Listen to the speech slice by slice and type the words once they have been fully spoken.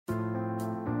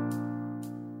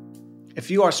If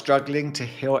you are struggling to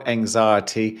heal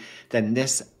anxiety, then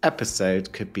this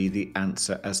episode could be the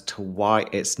answer as to why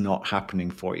it's not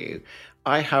happening for you.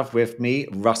 I have with me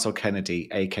Russell Kennedy,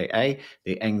 aka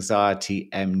the Anxiety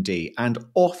MD, and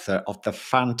author of the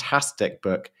fantastic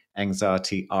book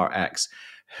Anxiety RX,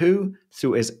 who,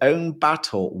 through his own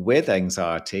battle with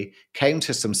anxiety, came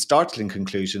to some startling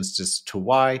conclusions as to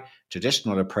why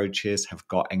traditional approaches have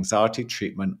got anxiety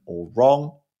treatment all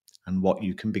wrong and what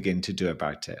you can begin to do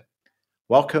about it.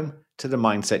 Welcome to the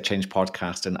Mindset Change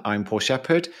Podcast, and I'm Paul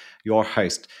Shepherd, your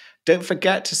host. Don't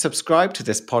forget to subscribe to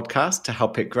this podcast to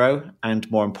help it grow,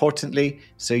 and more importantly,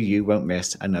 so you won't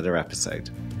miss another episode.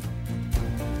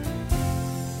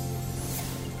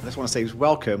 I just want to say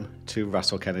welcome to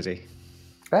Russell Kennedy.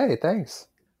 Hey, thanks.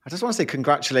 I just want to say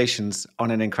congratulations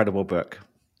on an incredible book.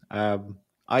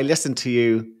 I listened to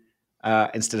you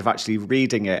instead of actually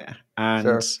reading it,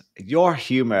 and your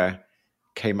humor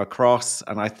came across,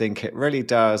 and I think it really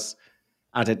does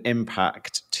add an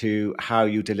impact to how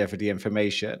you deliver the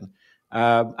information.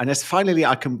 And as finally,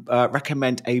 I can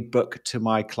recommend a book to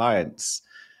my clients.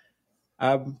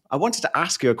 I wanted to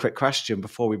ask you a quick question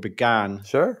before we began.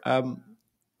 Sure.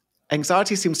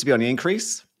 Anxiety seems to be on the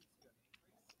increase.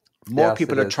 More Yes,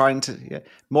 people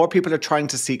are trying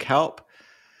to seek help,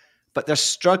 but they're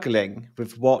struggling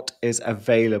with what is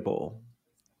available.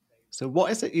 So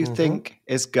what is it you think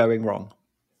is going wrong?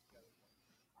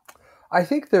 I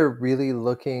think they're really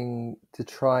looking to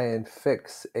try and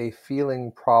fix a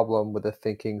feeling problem with a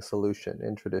thinking solution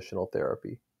in traditional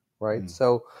therapy, right?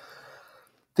 So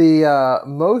the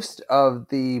most of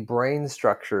the brain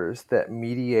structures that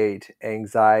mediate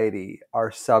anxiety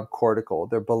are subcortical.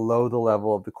 They're below the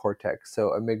level of the cortex.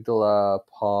 So amygdala,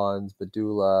 pons,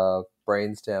 medulla,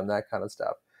 brainstem, that kind of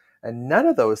stuff. And none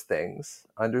of those things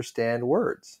understand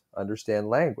words, understand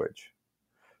language.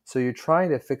 So you're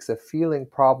trying to fix a feeling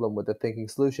problem with a thinking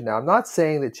solution. Now, I'm not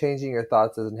saying that changing your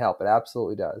thoughts doesn't help. It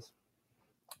absolutely does.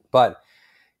 But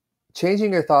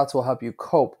changing your thoughts will help you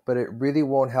cope, but it really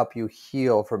won't help you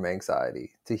heal from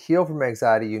anxiety. To heal from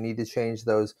anxiety, you need to change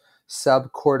those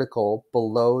subcortical,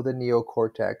 below the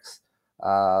neocortex,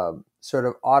 sort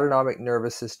of autonomic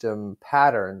nervous system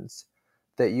patterns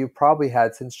that you probably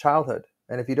had since childhood.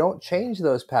 And if you don't change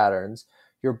those patterns,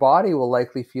 your body will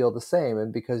likely feel the same.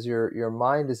 And because your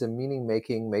mind is a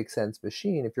meaning-making, make-sense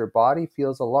machine, if your body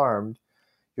feels alarmed,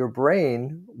 your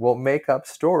brain will make up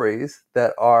stories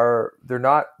that they're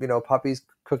not, puppies,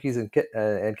 cookies, and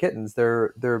kittens.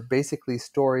 They're basically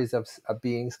stories of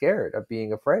being scared, of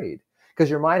being afraid,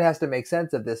 because your mind has to make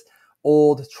sense of this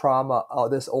old trauma,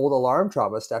 this old alarm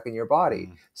trauma stuck in your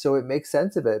body. So it makes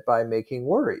sense of it by making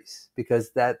worries,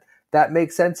 because that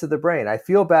makes sense to the brain. I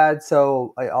feel bad,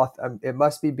 so it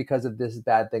must be because of this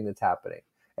bad thing that's happening.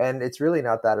 And it's really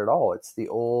not that at all. It's the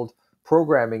old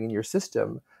programming in your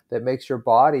system that makes your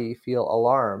body feel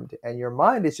alarmed, and your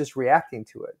mind is just reacting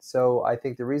to it. So I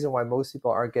think the reason why most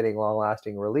people aren't getting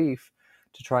long-lasting relief,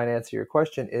 to try and answer your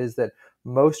question, is that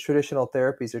most traditional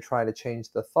therapies are trying to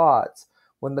change the thoughts,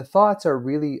 when the thoughts are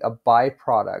really a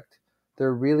byproduct.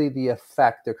 They're really the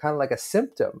effect. They're kind of like a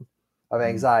symptom of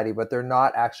anxiety, but they're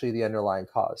not actually the underlying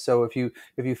cause. So if you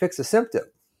fix a symptom,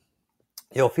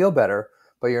 you'll feel better,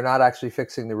 but you're not actually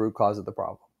fixing the root cause of the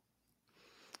problem.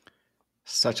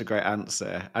 Such a great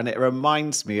answer. And it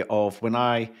reminds me of when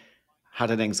I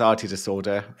had an anxiety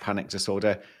disorder, panic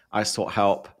disorder, I sought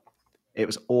help. It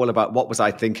was all about what was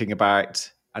I thinking about.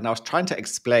 And I was trying to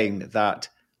explain that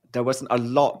there wasn't a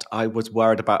lot I was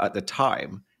worried about at the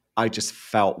time. I just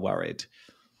felt worried.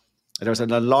 There was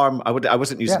an alarm. I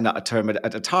wasn't using that term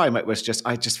at the time. It was just,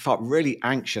 I just felt really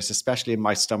anxious, especially in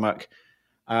my stomach.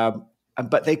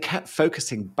 But they kept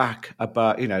focusing back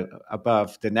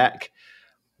above the neck.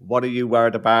 What are you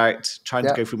worried about? Trying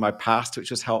to go through my past,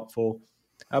 which was helpful.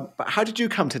 But how did you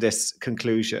come to this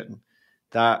conclusion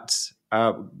that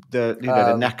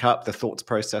the neck up, the thoughts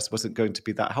process wasn't going to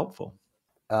be that helpful?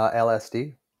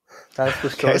 LSD. That's the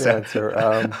short answer.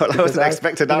 I wasn't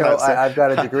expecting that answer. I've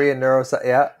got a degree in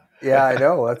neuroscience. Yeah, I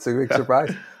know. That's a big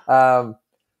surprise. I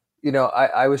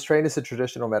was trained as a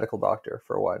traditional medical doctor,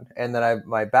 for one. And then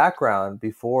my background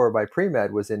before my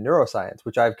pre-med was in neuroscience,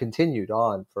 which I've continued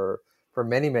on for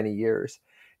many, many years.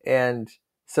 And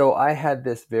so I had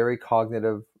this very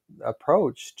cognitive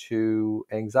approach to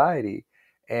anxiety.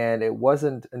 And it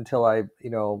wasn't until in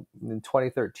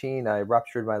 2013, I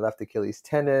ruptured my left Achilles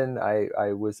tendon.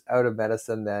 I was out of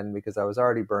medicine then because I was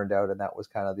already burned out. And that was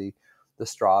kind of the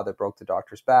straw that broke the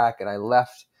doctor's back. And I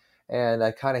left and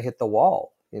I kind of hit the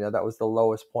wall. That was the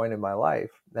lowest point in my life.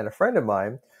 And a friend of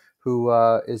mine who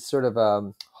is sort of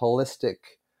a holistic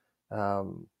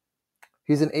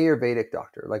He's an Ayurvedic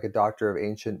doctor, like a doctor of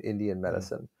ancient Indian Mm.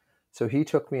 medicine. So he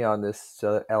took me on this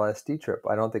LSD trip.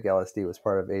 I don't think LSD was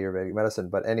part of Ayurvedic medicine,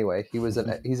 but anyway, he's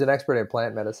an expert in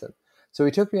plant medicine. So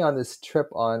he took me on this trip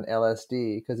on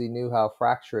LSD because he knew how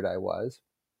fractured I was.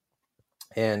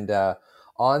 And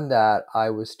on that, I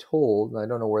was told, and I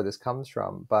don't know where this comes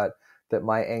from, but that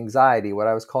my anxiety, what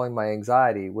I was calling my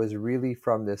anxiety, was really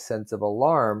from this sense of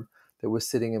alarm that was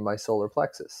sitting in my solar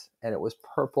plexus. And it was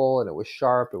purple and it was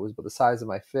sharp. It was about the size of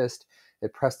my fist.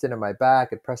 It pressed into my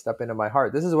back. It pressed up into my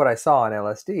heart. This is what I saw on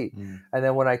LSD. Mm. And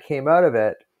then when I came out of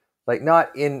it, like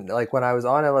not in, like when I was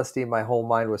on LSD, my whole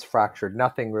mind was fractured.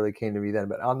 Nothing really came to me then.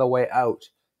 But on the way out,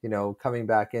 coming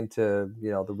back into,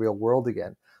 the real world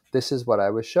again, this is what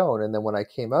I was shown. And then when I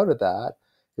came out of that,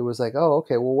 it was like, oh,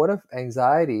 okay, well, what if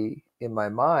anxiety in my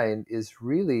mind is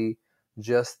really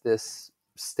just this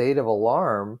state of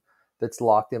alarm that's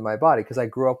locked in my body? Because I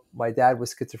grew up, my dad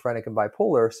was schizophrenic and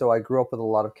bipolar, so I grew up with a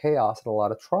lot of chaos and a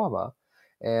lot of trauma.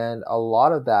 And a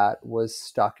lot of that was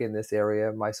stuck in this area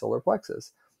of my solar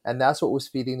plexus. And that's what was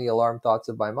feeding the alarm thoughts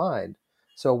of my mind.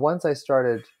 So once I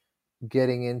started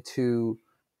getting into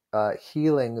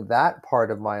healing that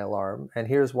part of my alarm. And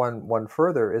here's one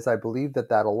further: is I believe that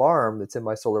alarm that's in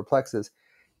my solar plexus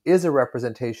is a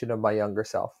representation of my younger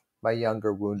self, my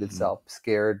younger wounded Mhm. self,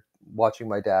 scared, watching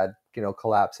my dad,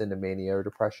 collapse into mania or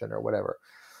depression or whatever.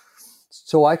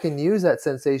 So I can use that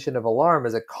sensation of alarm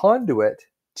as a conduit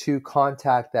to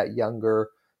contact that younger,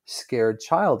 scared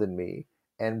child in me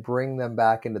and bring them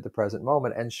back into the present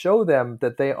moment and show them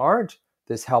that they aren't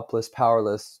this helpless,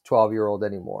 powerless 12-year-old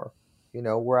anymore.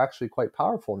 We're actually quite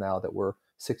powerful now that we're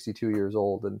 62 years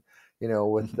old and,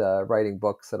 with writing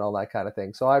books and all that kind of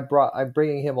thing. So I'm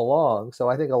bringing him along. So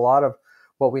I think a lot of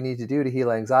what we need to do to heal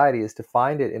anxiety is to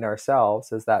find it in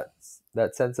ourselves as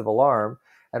that sense of alarm,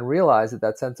 and realize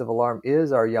that sense of alarm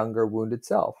is our younger wounded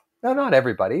self. Now, not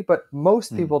everybody, but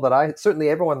most Mm. people certainly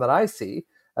everyone that I see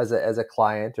as a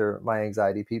client or my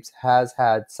anxiety peeps has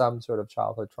had some sort of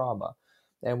childhood trauma.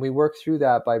 And we work through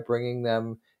that by bringing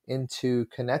them into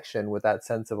connection with that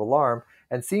sense of alarm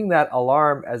and seeing that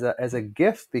alarm as a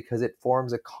gift, because it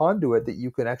forms a conduit that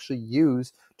you can actually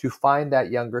use to find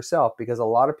that younger self. Because a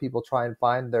lot of people try and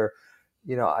find their,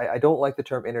 I don't like the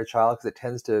term inner child because it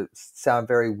tends to sound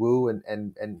very woo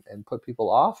and put people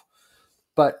off.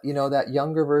 But that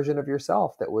younger version of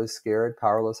yourself that was scared,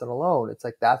 powerless, and alone, it's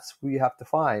like that's who you have to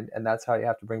find, and that's how you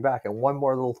have to bring back. And one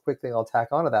more little quick thing I'll tack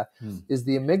onto that Mm. is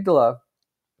the amygdala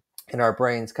in our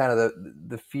brains, kind of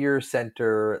the fear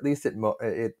center. At least it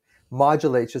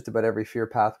modulates just about every fear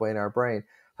pathway in our brain.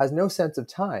 Has no sense of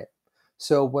time.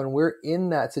 So when we're in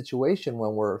that situation,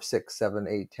 when we're 6, 7,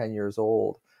 8, 10 years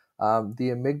old,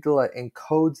 the amygdala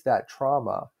encodes that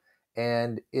trauma,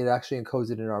 and it actually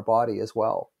encodes it in our body as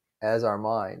well as our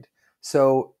mind.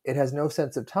 So it has no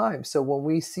sense of time. So when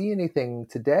we see anything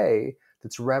today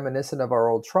that's reminiscent of our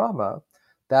old trauma,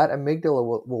 that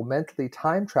amygdala will mentally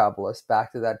time travel us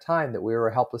back to that time that we were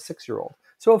a helpless 6-year-old.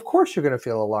 So of course you're going to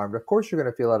feel alarmed. Of course you're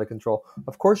going to feel out of control.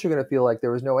 Of course you're going to feel like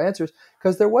there was no answers,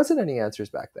 because there wasn't any answers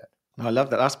back then. I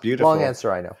love that. That's Long beautiful.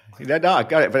 answer, I know. No, I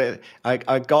got it, but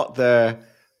I got the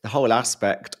whole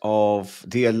aspect of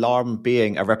the alarm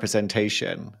being a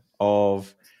representation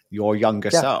of your younger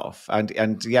Yeah, self,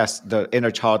 and yes, the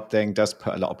inner child thing does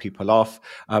put a lot of people off.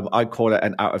 I call it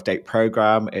an out of date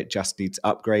program. It just needs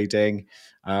upgrading,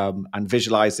 and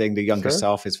visualizing the younger sure.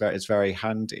 self is very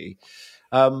handy.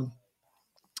 Um,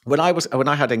 when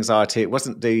I had anxiety, it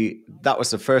wasn't that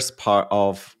was the first part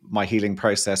of my healing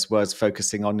process, was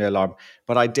focusing on the alarm.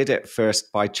 But I did it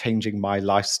first by changing my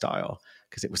lifestyle,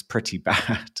 because it was pretty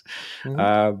bad.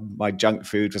 Hmm. My junk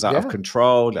food was out of Yeah.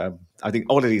 control. I think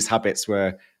all of these habits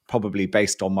were probably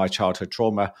based on my childhood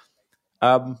trauma.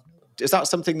 Um, is that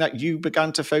something that you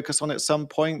began to focus on at some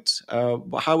point?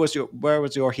 Where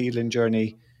was your healing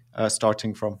journey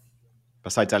starting from,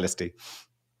 besides LSD?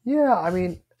 Yeah,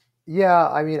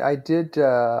 I did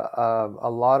a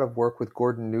lot of work with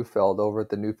Gordon Neufeld over at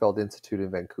the Neufeld Institute in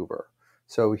Vancouver.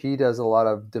 So he does a lot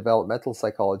of developmental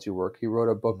psychology work. He wrote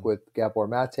a book Mm. with Gabor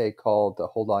Mate called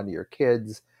Hold On to Your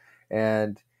Kids.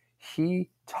 And he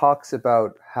talks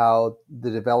about how the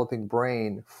developing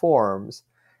brain forms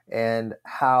and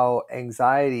how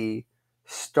anxiety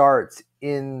starts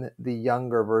in the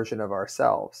younger version of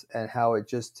ourselves, and how it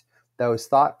just those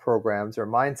thought programs or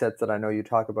mindsets that I know you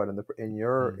talk about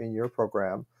Mm. in your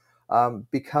program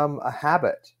become a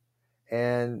habit.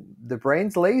 And the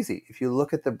brain's lazy. If you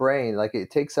look at the brain, like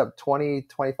it takes up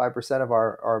 20-25% of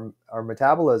our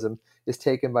metabolism is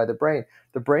taken by the brain.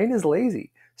 The brain is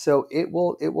lazy. So it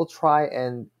will try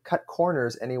and cut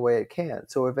corners any way it can.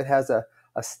 So if it has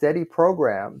a steady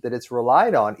program that it's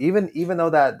relied on, even though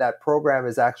that program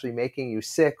is actually making you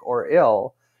sick or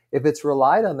ill, if it's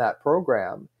relied on that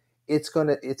program, it's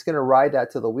gonna ride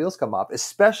that till the wheels come off,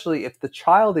 especially if the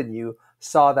child in you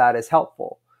saw that as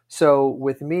helpful. So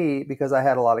with me, because I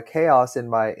had a lot of chaos in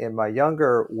my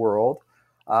younger world,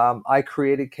 I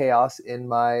created chaos in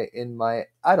my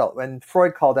adult, and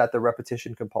Freud called that the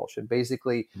repetition compulsion.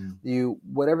 Basically, you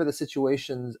whatever the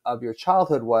situations of your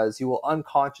childhood was, you will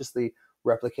unconsciously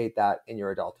replicate that in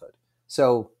your adulthood.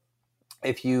 So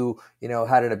if you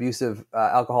had an abusive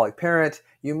alcoholic parent,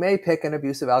 you may pick an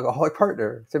abusive alcoholic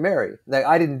partner to marry. Like,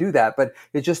 I didn't do that, but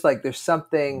it's just like there's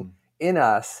something in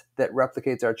us that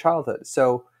replicates our childhood.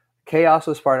 So chaos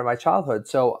was part of my childhood.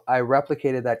 So I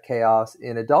replicated that chaos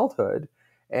in adulthood.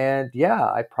 And yeah,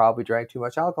 I probably drank too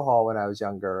much alcohol when I was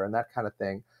younger and that kind of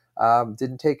thing.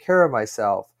 Didn't take care of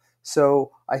myself.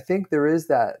 So I think there is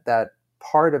that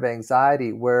part of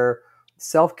anxiety where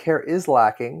self-care is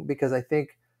lacking, because I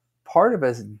think part of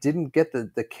us didn't get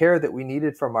the care that we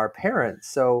needed from our parents.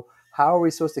 So how are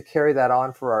we supposed to carry that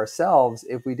on for ourselves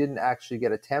if we didn't actually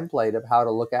get a template of how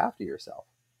to look after yourself?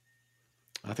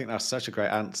 I think that's such a great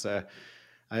answer.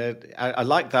 I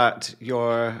like that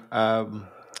you're, and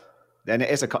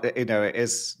it is it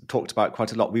is talked about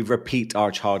quite a lot. We repeat our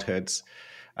childhoods,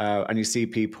 and you see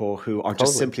people who are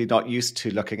just Totally. simply not used to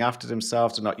looking after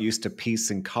themselves, and not used to peace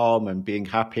and calm and being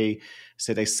happy.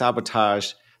 So they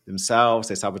sabotage themselves,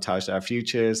 they sabotage their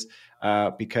futures,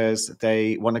 because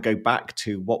they want to go back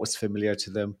to what was familiar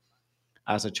to them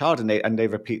as a child, and they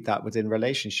repeat that within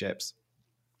relationships.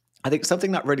 I think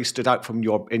something that really stood out from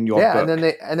your Yeah, and book.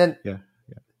 then Yeah,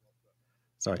 yeah.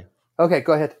 Sorry. okay,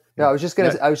 go ahead. No, Yeah.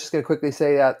 I was just gonna quickly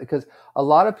say that because a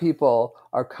lot of people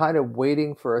are kind of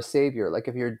waiting for a savior. Like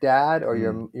if your dad or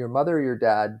your mother or your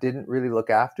dad didn't really look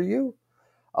after you,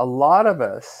 a lot of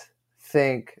us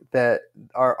think that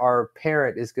our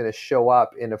parent is going to show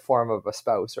up in the form of a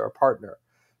spouse or a partner.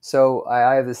 So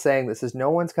I have this saying that says, no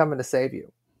one's coming to save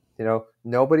you.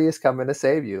 Nobody is coming to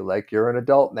save you. Like, you're an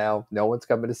adult now. No one's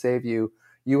coming to save you.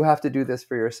 You have to do this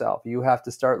for yourself. You have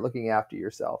to start looking after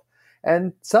yourself.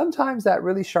 And sometimes that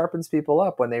really sharpens people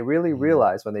up when they really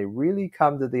realize, when they really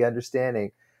come to the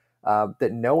understanding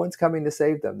that no one's coming to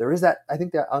save them. There is that, I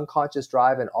think, that unconscious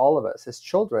drive in all of us as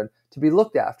children to be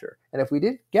looked after. And if we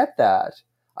didn't get that,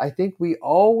 I think we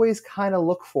always kind of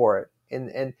look for it.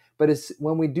 But it's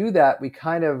when we do that, we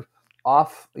kind of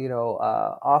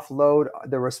offload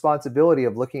the responsibility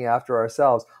of looking after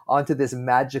ourselves onto this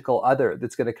magical other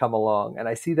that's going to come along. And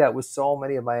I see that with so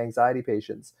many of my anxiety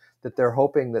patients, that they're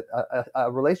hoping that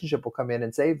a relationship will come in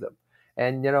and save them.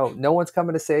 And no one's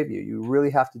coming to save you. You really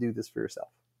have to do this for yourself.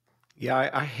 Yeah,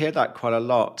 I hear that quite a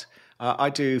lot. I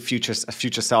do future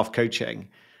self coaching.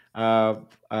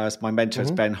 As my mentor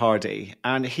is Ben Hardy,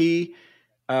 and he,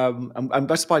 and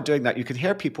just by doing that, you can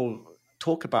hear people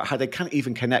talk about how they can't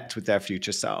even connect with their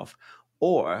future self,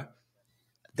 or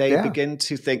they Yeah. begin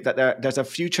to think that there's a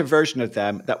future version of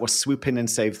them that will swoop in and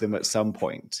save them at some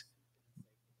point,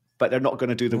 but they're not going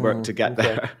to do the work to get Okay.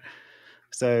 there.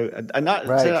 So, and that, so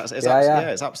Right. that's, Yeah.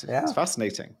 it's absolutely, it's Yeah.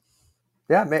 fascinating.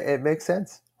 Yeah. It makes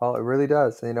sense. Well, it really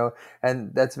does.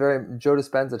 And that's Joe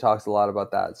Dispenza talks a lot about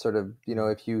that sort of,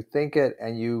 if you think it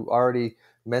and you already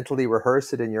mentally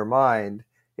rehearse it in your mind,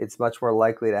 it's much more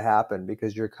likely to happen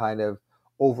because you're kind of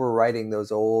overwriting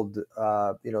those old,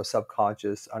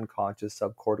 subconscious, unconscious,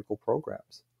 subcortical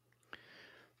programs.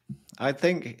 I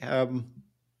think, that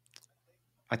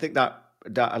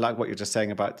I like what you're just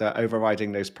saying about the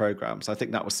overriding those programs. I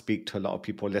think that will speak to a lot of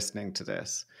people listening to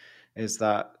this, is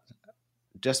that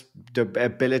just the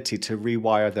ability to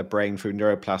rewire the brain through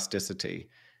neuroplasticity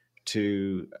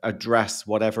to address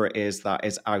whatever it is that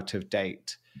is out of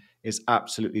date is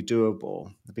absolutely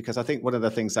doable. Because I think one of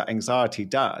the things that anxiety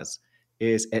does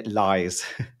is it lies.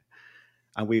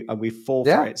 and we fall for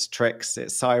Yeah. its tricks,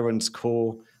 its sirens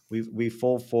call. We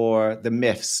fall for the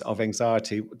myths of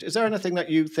anxiety. Is there anything that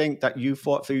you think that you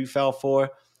fell for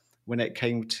when it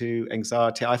came to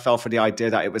anxiety? I fell for the idea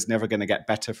that it was never going to get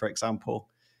better, for example.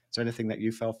 Is there anything that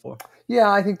you fell for?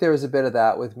 Yeah, I think there was a bit of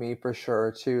that with me for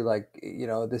sure too. Like,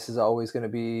 this is always going to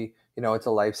be, it's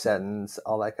a life sentence,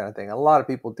 all that kind of thing. And a lot of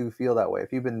people do feel that way.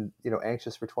 If you've been,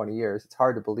 anxious for 20 years, it's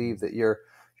hard to believe that you're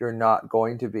not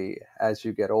going to be as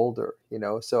you get older,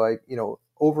 So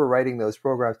overwriting those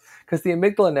programs, because the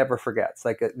amygdala never forgets.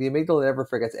 Like, the amygdala never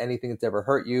forgets anything that's ever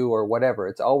hurt you or whatever.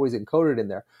 It's always encoded in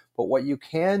there. But what you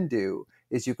can do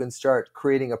is you can start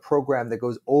creating a program that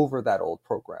goes over that old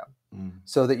program,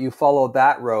 so that you follow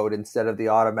that road instead of the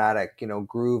automatic,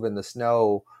 groove in the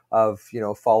snow of,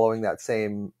 following that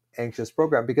same anxious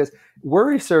program, because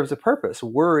worry serves a purpose.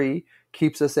 Worry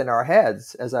keeps us in our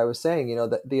heads. As I was saying,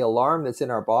 the alarm that's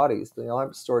in our bodies, the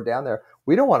alarm stored down there,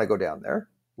 we don't want to go down there.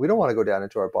 We don't want to go down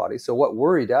into our body. So what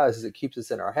worry does is it keeps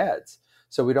us in our heads.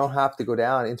 So we don't have to go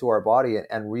down into our body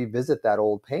and revisit that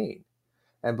old pain.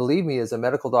 And believe me, as a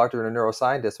medical doctor and a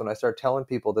neuroscientist, when I start telling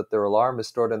people that their alarm is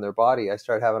stored in their body, I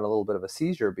start having a little bit of a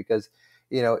seizure, because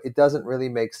it doesn't really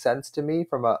make sense to me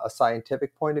from a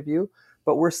scientific point of view.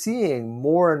 But we're seeing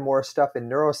more and more stuff in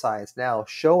neuroscience now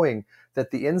showing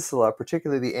that the insula,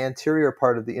 particularly the anterior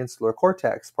part of the insular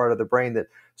cortex, part of the brain that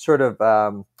sort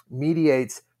of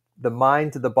mediates the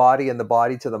mind to the body and the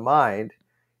body to the mind,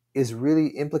 is really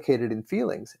implicated in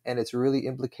feelings. And it's really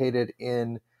implicated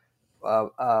in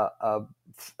a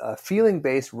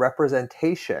feeling-based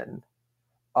representation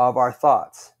of our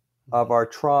thoughts, of our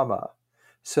trauma.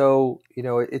 So,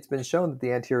 it's been shown that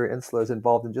the anterior insula is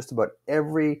involved in just about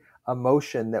every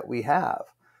emotion that we have.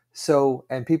 So,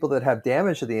 and people that have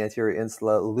damage to the anterior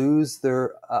insula lose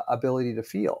their ability to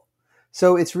feel.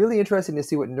 So it's really interesting to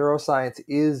see what neuroscience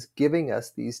is giving us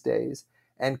these days.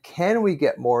 And can we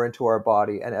get more into our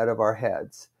body and out of our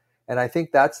heads? And I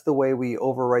think that's the way we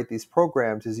overwrite these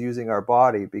programs, is using our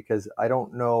body, because I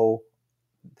don't know.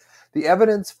 The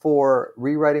evidence for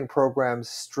rewriting programs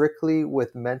strictly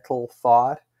with mental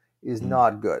thought is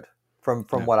not good from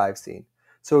what I've seen.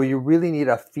 So you really need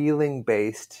a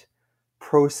feeling-based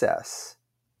process.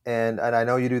 And I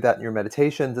know you do that in your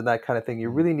meditations and that kind of thing. You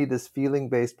really need this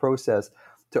feeling-based process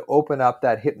to open up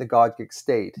that hypnagogic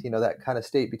state, that kind of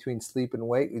state between sleep and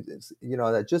wake,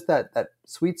 that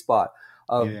sweet spot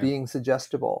of being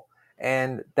suggestible.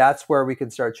 And that's where we can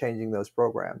start changing those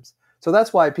programs. So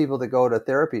that's why people that go to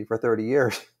therapy for 30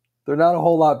 years, they're not a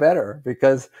whole lot better,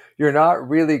 because you're not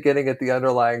really getting at the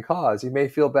underlying cause. You may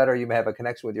feel better, you may have a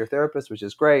connection with your therapist, which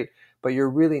is great, but you're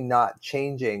really not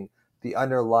changing the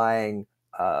underlying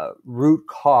root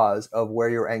cause of where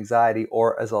your anxiety,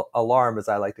 or as alarm, as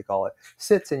I like to call it,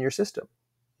 sits in your system.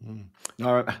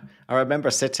 I remember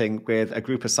sitting with a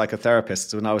group of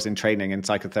psychotherapists when I was in training in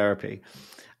psychotherapy.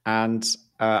 And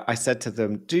I said to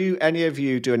them, do any of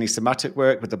you do any somatic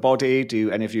work with the body?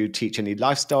 Do any of you teach any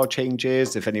lifestyle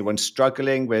changes? If anyone's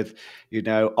struggling with,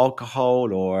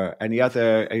 alcohol or any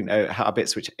other,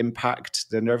 habits which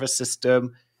impact the nervous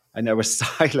system? And there was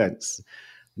silence.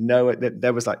 No,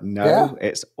 there was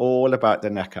It's all about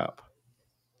the neck up.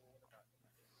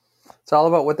 It's all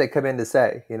about what they come in to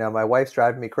say. My wife's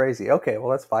driving me crazy. Okay, well,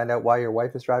 let's find out why your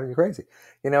wife is driving you crazy.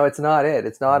 It's not it.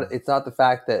 It's not the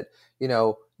fact that,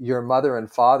 your mother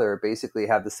and father basically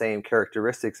have the same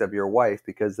characteristics of your wife,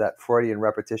 because that Freudian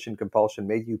repetition compulsion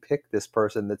made you pick this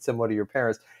person that's similar to your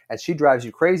parents, and she drives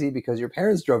you crazy because your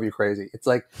parents drove you crazy. It's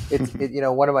like,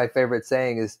 one of my favorite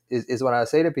sayings is when I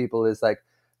say to people is like,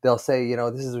 they'll say,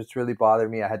 this is what's really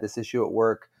bothered me. I had this issue at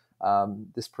work.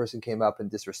 This person came up and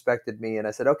disrespected me. And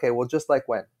I said, okay, well, just like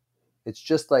when? It's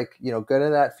just like, get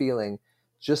in that feeling,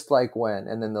 just like when.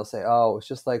 And then they'll say, oh, it's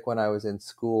just like when I was in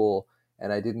school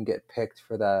and I didn't get picked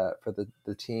for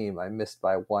the team. I missed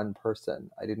by one person.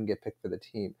 I didn't get picked for the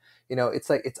team. It's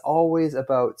like, it's always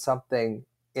about something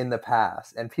in the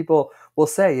past. And people will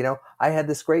say, I had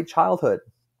this great childhood.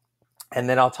 And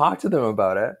then I'll talk to them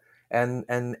about it. And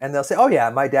they'll say, oh yeah,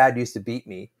 my dad used to beat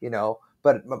me,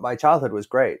 but my childhood was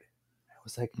great. I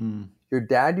was like, your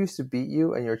dad used to beat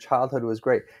you and your childhood was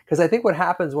great. Because I think what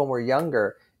happens when we're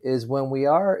younger is, when we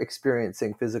are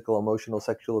experiencing physical, emotional,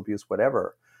 sexual abuse,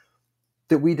 whatever,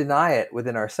 that we deny it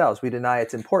within ourselves. We deny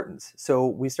its importance. So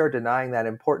we start denying that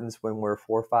importance when we're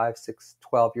 4, 5, 6,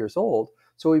 12 years old.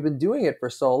 So we've been doing it for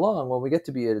so long. When we get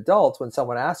to be adults, when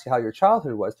someone asks you how your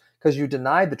childhood was, because you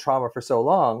denied the trauma for so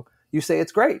long, you say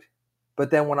it's great.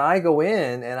 But then when I go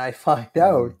in and I find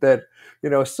out that,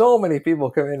 so many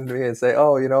people come in to me and say,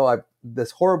 oh, I've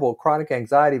this horrible chronic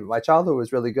anxiety, but my childhood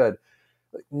was really good.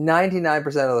 99%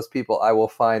 of those people, I will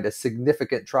find a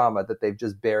significant trauma that they've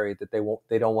just buried, that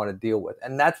they don't want to deal with.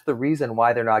 And that's the reason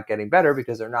why they're not getting better,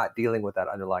 because they're not dealing with that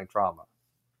underlying trauma.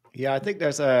 Yeah, I think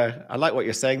I like what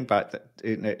you're saying about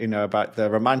about the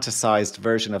romanticized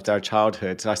version of their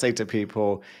childhood. I say to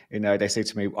people, they say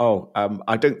to me,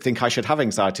 I don't think I should have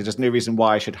anxiety. There's no reason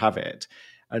why I should have it.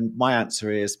 And my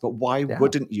answer is, but why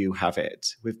wouldn't you have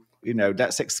it?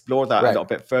 Let's explore that a little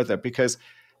bit further, because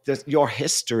your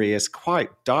history is quite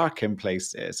dark in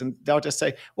places. And they'll just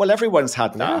say, well, everyone's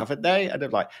had that, haven't they? And they're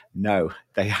like, no,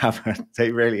 they haven't.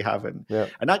 They really haven't. Yeah.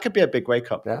 And that could be a big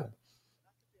wake up.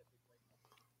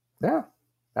 Yeah,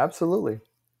 absolutely.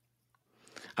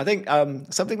 I think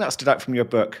something that stood out from your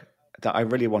book that I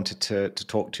really wanted to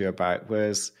talk to you about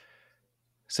was,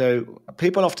 so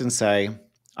people often say,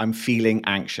 I'm feeling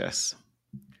anxious.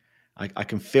 I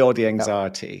can feel the Yeah.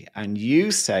 anxiety. And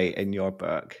you say in your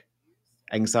book,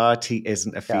 anxiety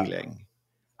isn't a Yeah. feeling.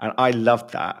 And I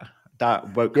loved that.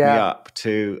 That woke me Yeah. up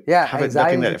to Yeah. have it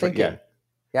Anxiety looking is at a it. But yeah, thinking.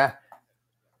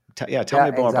 Yeah. tell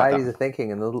Yeah. me more about Anxiety that. is a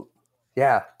thinking. And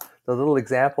yeah, the little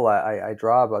example I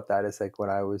draw about that is like when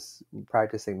I was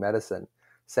practicing medicine,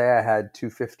 say I had two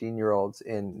 15-year-olds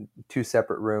in two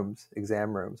separate rooms,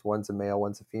 exam rooms, one's a male,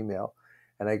 one's a female.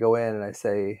 And I go in and I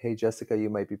say, hey, Jessica, you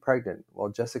might be pregnant. Well,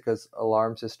 Jessica's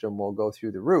alarm system will go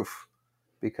through the roof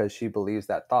because she believes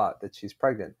that thought that she's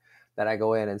pregnant. Then I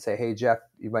go in and say, hey, Jeff,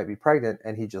 you might be pregnant.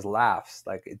 And he just laughs.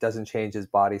 Like it doesn't change his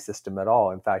body system at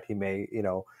all. In fact, he may,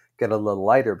 get a little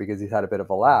lighter because he's had a bit of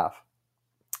a laugh.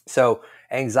 So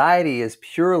anxiety is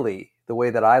purely the way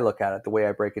that I look at it, the way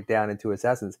I break it down into its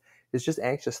essence, is just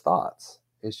anxious thoughts.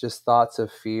 It's just thoughts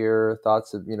of fear,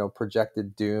 thoughts of,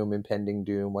 projected doom, impending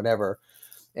doom, whatever.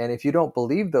 And if you don't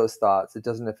believe those thoughts, it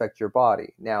doesn't affect your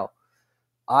body. Now,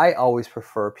 I always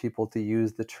prefer people to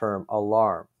use the term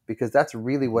alarm because that's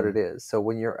really what it is. So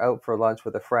when you're out for lunch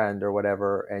with a friend or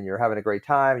whatever, and you're having a great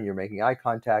time and you're making eye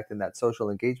contact and that social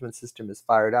engagement system is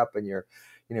fired up and your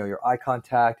eye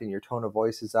contact and your tone of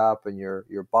voice is up and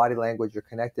your body language, you're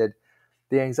connected,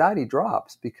 the anxiety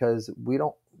drops because we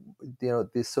don't,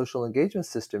 this social engagement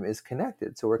system is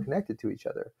connected. So we're connected to each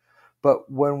other. But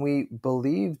when we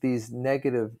believe these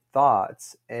negative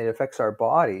thoughts and it affects our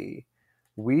body,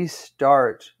 we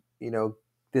start,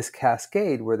 this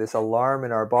cascade where this alarm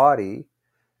in our body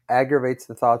aggravates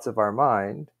the thoughts of our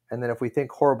mind. And then if we think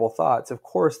horrible thoughts, of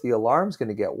course, the alarm's going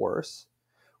to get worse,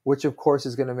 which of course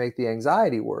is going to make the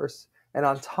anxiety worse. And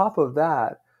on top of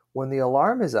that, when the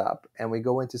alarm is up and we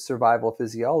go into survival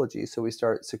physiology, so we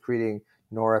start secreting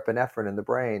norepinephrine in the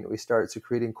brain, we start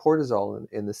secreting cortisol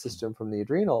in the system from the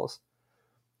adrenals,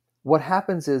 what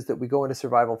happens is that we go into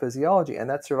survival physiology, and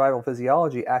that survival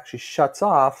physiology actually shuts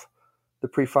off the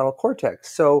prefrontal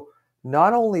cortex. So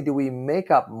not only do we make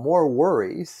up more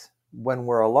worries when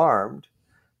we're alarmed,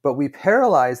 but we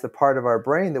paralyze the part of our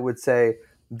brain that would say,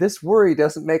 this worry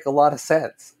doesn't make a lot of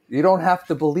sense. You don't have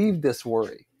to believe this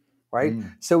worry, right?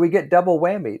 So we get double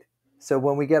whammied. So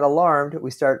when we get alarmed, we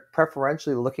start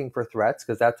preferentially looking for threats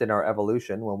because that's in our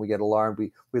evolution. When we get alarmed,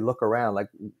 we look around like,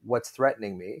 what's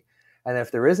threatening me? And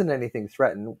if there isn't anything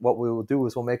threatened, what we will do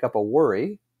is we'll make up a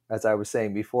worry, as I was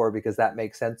saying before, because that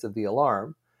makes sense of the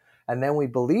alarm. And then we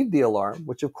believe the alarm,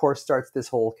 which of course starts this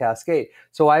whole cascade.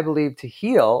 So I believe to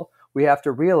heal, we have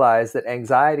to realize that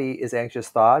anxiety is anxious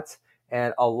thoughts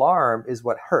and alarm is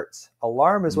what hurts.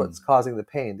 Alarm is what's causing the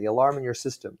pain. The alarm in your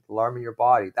system, the alarm in your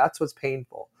body, that's what's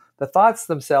painful. The thoughts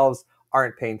themselves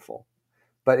aren't painful.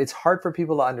 But it's hard for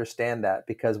people to understand that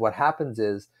because what happens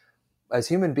is, as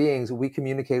human beings, we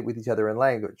communicate with each other in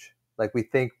language. Like we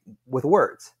think with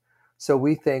words. So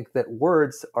we think that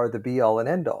words are the be all and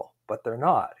end all, but they're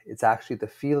not. It's actually the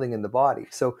feeling in the body.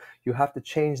 So you have to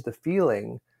change the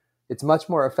feeling. It's much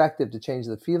more effective to change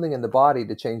the feeling in the body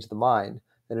to change the mind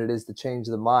than it is to change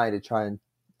the mind to try and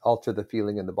alter the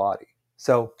feeling in the body.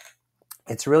 So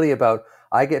it's really about,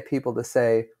 I get people to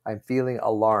say, I'm feeling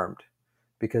alarmed,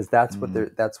 because that's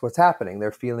what's happening.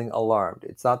 They're feeling alarmed.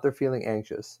 It's not they're feeling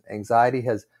anxious. Anxiety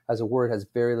has, as a word, has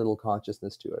very little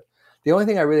consciousness to it. The only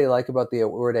thing I really like about the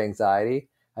word anxiety,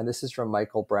 and this is from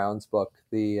Michael Brown's book,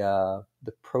 the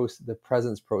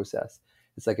presence process.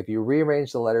 It's like if you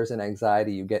rearrange the letters in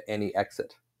anxiety, you get any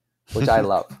exit, which I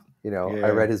love. I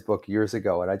read his book years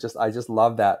ago, and I just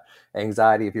love that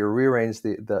anxiety. If you rearrange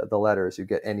the letters, you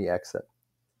get any exit.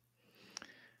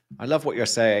 I love what you're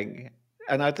saying.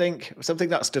 And I think something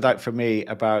that stood out for me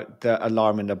about the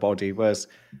alarm in the body was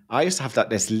I used to have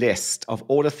this list of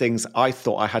all the things I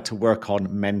thought I had to work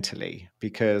on mentally,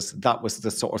 because that was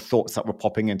the sort of thoughts that were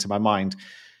popping into my mind.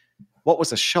 What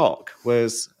was a shock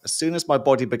was as soon as my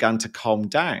body began to calm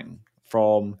down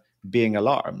from being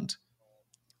alarmed,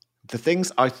 the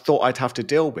things I thought I'd have to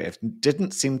deal with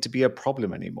didn't seem to be a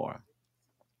problem anymore.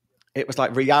 It was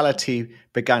like reality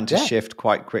began to shift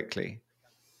quite quickly.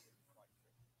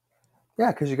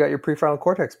 Yeah, because you got your prefrontal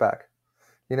cortex back.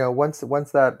 Once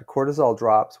that cortisol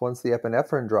drops, once the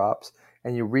epinephrine drops,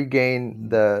 and you regain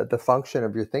the function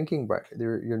of your thinking brain,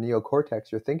 your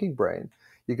neocortex, your thinking brain,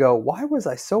 you go, why was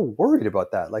I so worried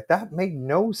about that? Like that made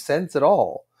no sense at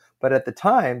all. But at the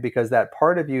time, because that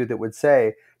part of you that would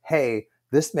say, hey,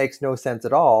 this makes no sense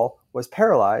at all, was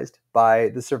paralyzed by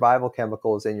the survival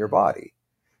chemicals in your body.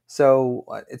 So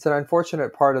it's an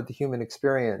unfortunate part of the human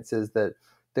experience is that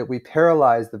we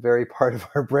paralyze the very part of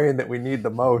our brain that we need the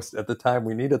most at the time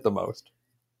we need it the most.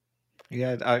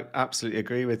 Yeah, I absolutely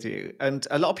agree with you. And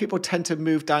a lot of people tend to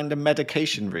move down the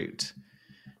medication route.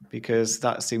 because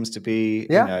that seems to be,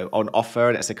 Yeah. on offer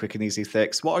and it's a quick and easy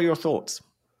fix. What are your thoughts?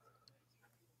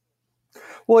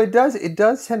 Well, it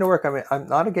does tend to work. I mean, I'm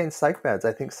not against psych meds.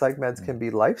 I think psych meds can Mm, be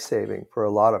life-saving for a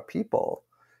lot of people.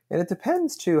 And it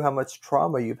depends too how much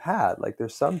trauma you've had. Like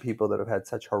there's some people that have had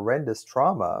such horrendous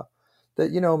trauma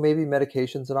that, maybe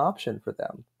medication's an option for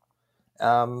them.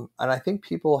 And I think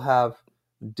people have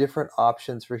different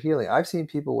options for healing. I've seen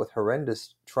people with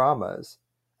horrendous traumas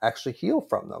actually heal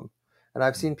from them. And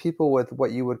I've mm, seen people with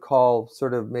what you would call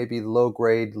sort of maybe low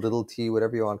grade, little t,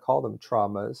 whatever you want to call them,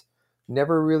 traumas,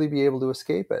 never really be able to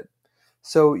escape it.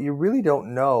 So you really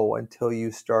don't know until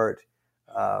you start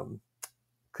um,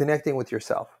 connecting with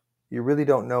yourself. You really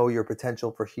don't know your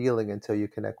potential for healing until you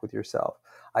connect with yourself.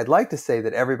 I'd like to say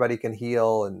that everybody can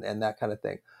heal and that kind of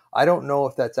thing. I don't know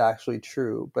if that's actually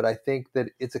true, but I think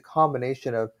that it's a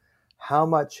combination of how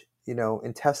much,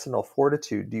 intestinal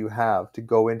fortitude do you have to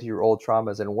go into your old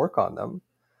traumas and work on them,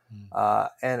 mm.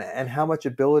 and how much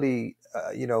ability,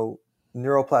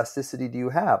 neuroplasticity do you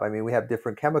have? I mean, we have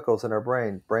different chemicals in our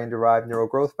brain derived neural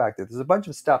growth factors. There's a bunch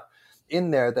of stuff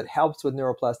in there that helps with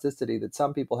neuroplasticity that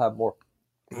some people have more,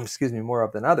 excuse me, more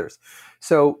of than others.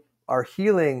 So our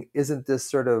healing isn't this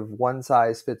sort of one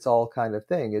size fits all kind of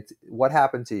thing. It's what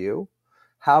happened to you,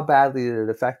 how badly did it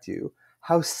affect you,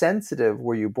 how sensitive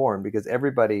were you born? Because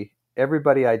everybody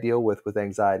I deal with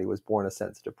anxiety was born a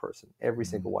sensitive person. Every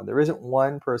single Mm. one. There isn't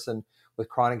one person with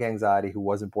chronic anxiety who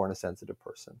wasn't born a sensitive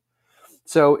person.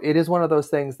 So it is one of those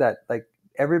things that like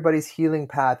everybody's healing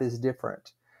path is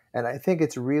different. And I think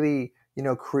it's really,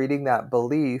 creating that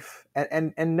belief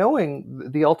and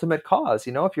knowing the ultimate cause.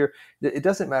 If you're, it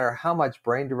doesn't matter how much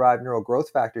brain derived neural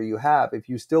growth factor you have, if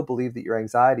you still believe that your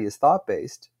anxiety is thought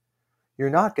based,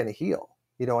 you're not going to heal,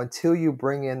 until you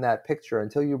bring in that picture,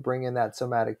 until you bring in that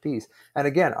somatic piece. And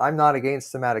again, I'm not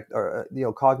against somatic or,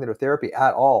 cognitive therapy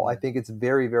at all. I Mm. think it's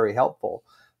very, very helpful.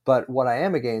 But what I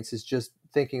am against is just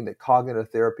thinking that cognitive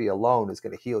therapy alone is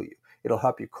going to heal you. It'll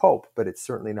help you cope, but it's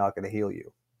certainly not going to heal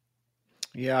you.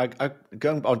 Yeah,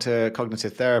 going on to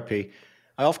cognitive therapy,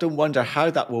 I often wonder how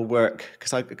that will work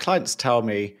because clients tell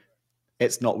me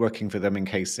it's not working for them in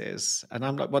cases. And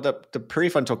I'm like, well, the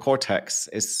prefrontal cortex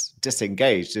is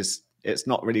disengaged. It's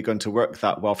not really going to work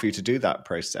that well for you to do that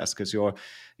process because your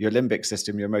limbic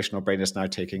system, your emotional brain is now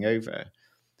taking over.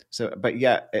 So, but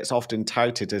yet it's often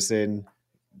touted as in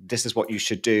this is what you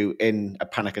should do in a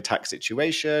panic attack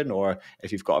situation or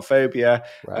if you've got a phobia,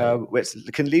 Right. which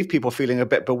can leave people feeling a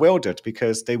bit bewildered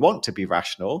because they want to be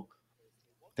rational.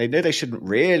 They know they shouldn't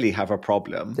really have a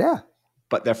problem, Yeah.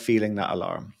 but they're feeling that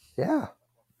alarm. Yeah.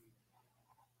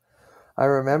 I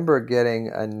remember getting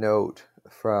a note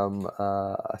from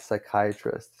a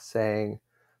psychiatrist saying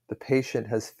the patient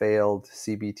has failed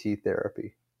CBT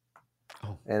therapy.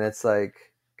 Oh, And it's like,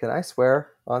 can I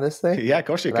swear on this thing? yeah, of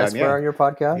course you Can I can. swear Yeah. on your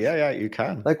podcast? Yeah, you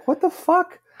can. Like, what the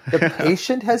fuck? The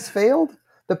patient has failed?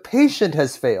 The patient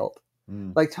has failed.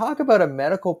 Mm, Like, talk about a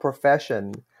medical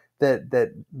profession that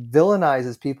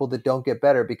villainizes people that don't get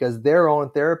better because their own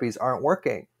therapies aren't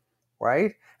working,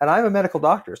 right? And I'm a medical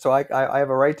doctor, so I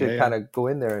have a right to yeah. kind of go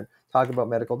in there and talk about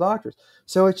medical doctors.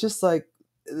 So it's just like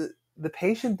the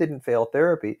patient didn't fail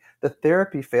therapy; the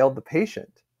therapy failed the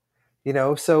patient.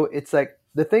 So it's like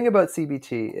the thing about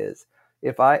CBT is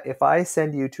if I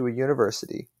send you to a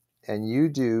university and you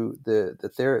do the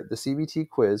CBT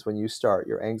quiz when you start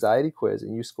your anxiety quiz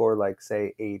and you score like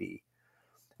say 80,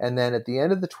 and then at the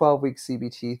end of the 12-week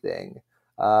CBT thing,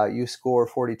 you score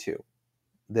 42.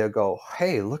 They'll go,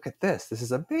 hey, look at this. This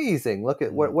is amazing. Look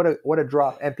at Mm, what a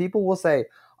drop. And people will say,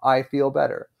 I feel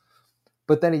better.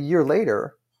 But then a year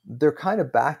later, they're kind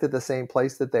of back to the same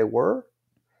place that they were.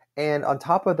 And on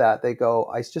top of that, they go,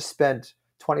 I just spent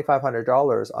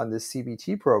 $2,500 on this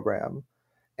CBT program,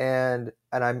 and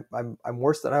I'm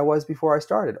worse than I was before I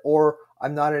started, or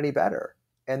I'm not any better.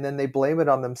 And then they blame it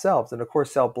on themselves. And of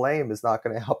course, self blame is not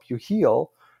going to help you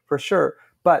heal for sure.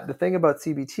 But the thing about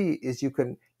CBT is you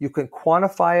can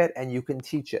quantify it and you can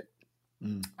teach it.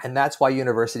 mm. And that's why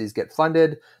universities get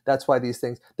funded. That's why these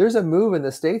things. There's a move in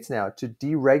the States now to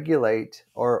deregulate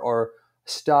or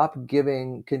stop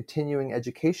giving continuing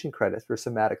education credits for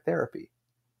somatic therapy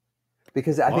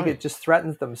because I think Why? it just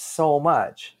threatens them so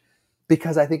much.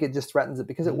 Because I think it just threatens it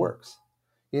because it Mm, works.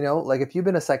 Like if you've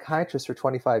been a psychiatrist for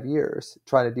 25 years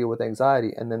trying to deal with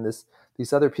anxiety, and then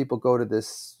these other people go to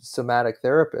this somatic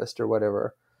therapist or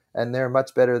whatever, and they're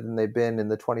much better than they've been in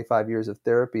the 25 years of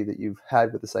therapy that you've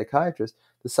had with the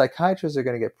psychiatrists are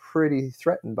going to get pretty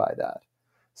threatened by that.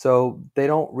 So they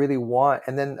don't really want,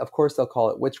 and then of course they'll call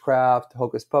it witchcraft,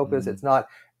 hocus pocus. mm. It's not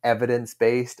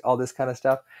evidence-based, all this kind of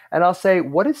stuff. And I'll say,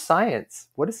 what is science?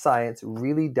 What has science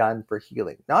really done for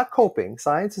healing? Not coping.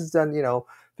 Science has done,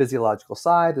 physiological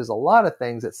side. There's a lot of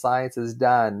things that science has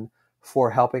done for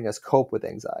helping us cope with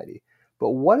anxiety.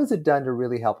 But what has it done to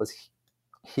really help us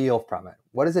heal from it?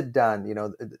 What has it done?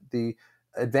 The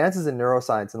advances in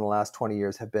neuroscience in the last 20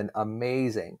 years have been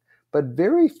amazing, but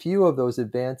very few of those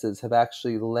advances have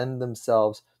actually lend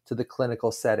themselves to the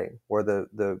clinical setting where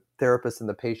the therapist and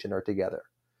the patient are together.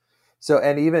 So,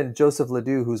 and even Joseph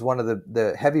Ledoux, who's one of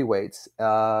the heavyweights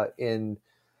in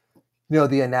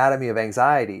the anatomy of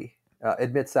anxiety,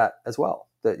 admits that as well.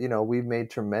 That we've made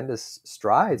tremendous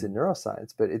strides in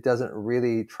neuroscience, but it doesn't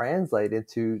really translate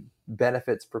into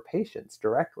benefits for patients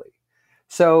directly.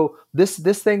 So this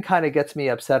thing kind of gets me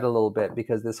upset a little bit,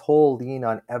 because this whole lean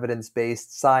on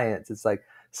evidence-based science, it's like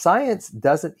science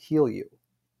doesn't heal you,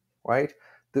 right?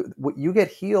 You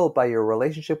get healed by your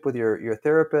relationship with your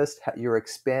therapist, your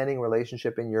expanding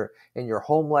relationship in your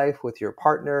home life with your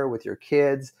partner, with your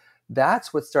kids.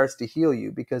 That's what starts to heal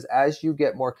you, because as you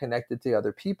get more connected to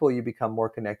other people, you become more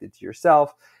connected to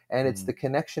yourself. And it's the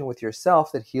connection with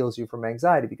yourself that heals you from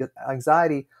anxiety, because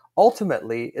anxiety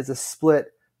ultimately is a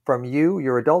split from you,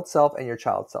 your adult self, and your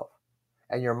child self,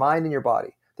 and your mind and your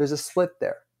body. There's a split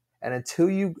there. And until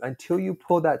you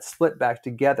pull that split back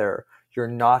together, you're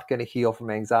not going to heal from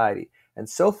anxiety. And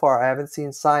so far, I haven't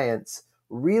seen science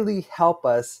really help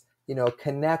us,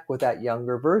 connect with that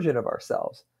younger version of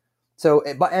ourselves. So,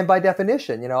 and by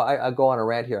definition, I go on a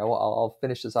rant here. I'll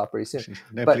finish this off pretty soon.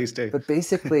 No, please do. But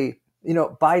basically,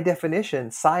 by definition,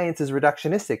 science is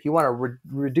reductionistic. You want to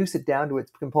reduce it down to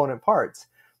its component parts.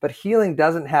 But healing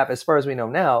doesn't have, as far as we know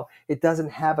now, it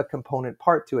doesn't have a component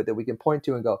part to it that we can point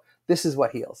to and go, this is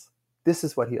what heals. This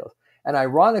is what heals. And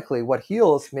ironically, what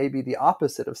heals may be the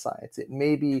opposite of science. It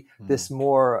may be this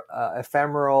more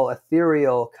ephemeral,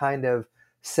 ethereal kind of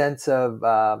sense of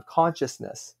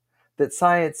consciousness that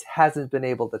science hasn't been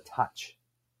able to touch.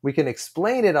 We can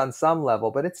explain it on some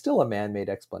level, but it's still a man-made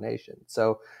explanation.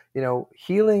 So,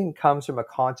 healing comes from a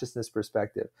consciousness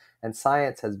perspective, and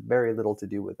science has very little to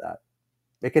do with that.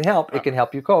 It can help. It can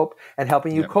help you cope, and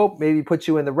helping you cope maybe puts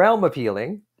you in the realm of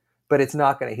healing, but it's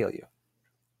not going to heal you.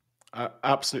 I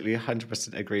absolutely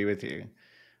 100% agree with you.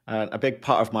 A big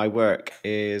part of my work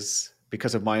is,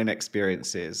 because of my own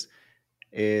experiences,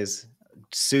 is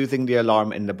soothing the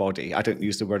alarm in the body. I don't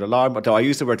use the word alarm, although I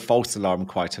use the word false alarm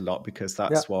quite a lot, because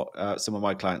that's what some of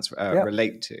my clients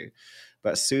relate to.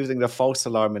 But soothing the false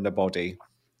alarm in the body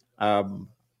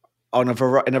in a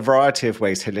variety of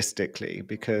ways holistically,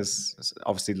 because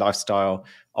obviously lifestyle,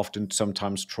 often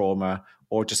sometimes trauma,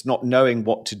 or just not knowing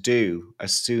what to do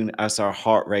as soon as our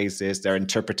heart raises, their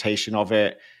interpretation of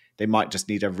it, they might just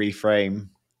need a reframe.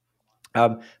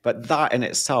 But that in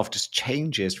itself just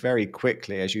changes very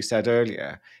quickly. As you said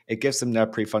earlier, it gives them their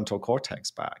prefrontal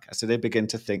cortex back. So they begin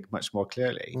to think much more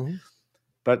clearly. Mm-hmm.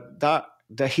 But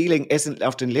the healing isn't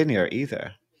often linear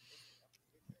either.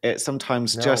 It's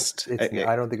sometimes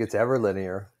I don't think it's ever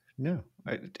linear. No,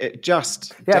 it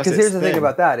just because here's the thing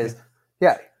about that is,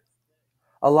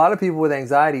 a lot of people with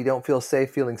anxiety don't feel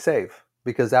safe feeling safe,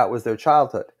 because that was their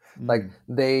childhood. Like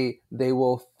they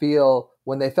will feel,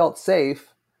 when they felt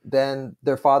safe, then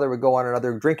their father would go on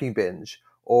another drinking binge,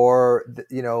 or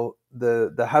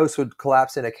the house would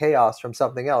collapse into chaos from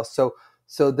something else.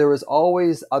 So there was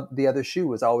always the other shoe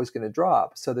was always going to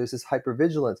drop. So there's this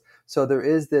hypervigilance. So there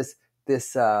is this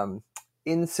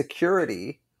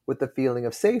insecurity with the feeling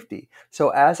of safety. So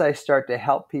as I start to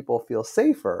help people feel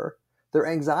safer, their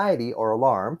anxiety or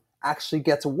alarm actually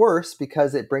gets worse,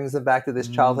 because it brings them back to this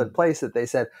childhood place that they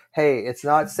said, hey, it's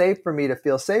not safe for me to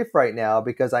feel safe right now,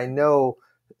 because I know,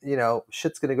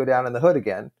 shit's going to go down in the hood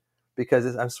again,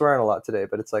 because I'm swearing a lot today,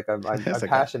 but it's like, I'm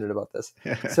passionate about this.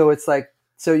 So it's like,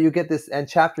 so you get this, and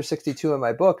chapter 62 in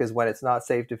my book is when it's not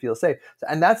safe to feel safe.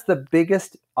 And that's the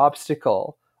biggest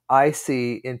obstacle I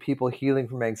see in people healing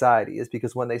from anxiety, is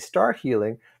because when they start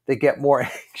healing, they get more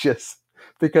anxious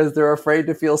because they're afraid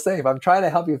to feel safe. I'm trying to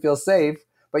help you feel safe,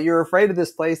 but you're afraid of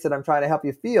this place that I'm trying to help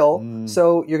you feel.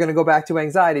 So you're going to go back to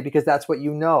anxiety, because that's what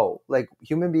you know. Like,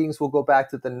 human beings will go back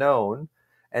to the known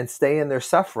and stay in their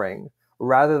suffering,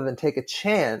 rather than take a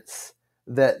chance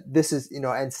that this is,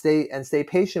 and stay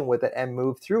patient with it and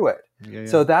move through it.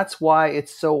 So that's why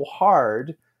it's so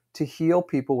hard to heal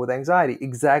people with anxiety,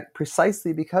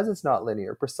 precisely because it's not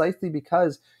linear, precisely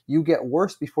because you get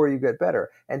worse before you get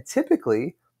better. And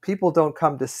typically, people don't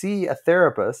come to see a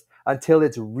therapist until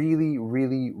it's really,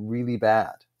 really, really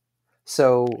bad.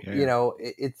 So,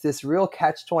 it's this real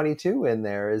catch-22 in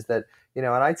there, is that, and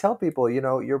I tell people,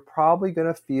 you're probably going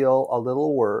to feel a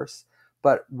little worse,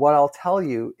 But what I'll tell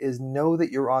you is know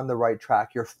that you're on the right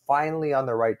track. You're finally on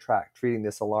the right track treating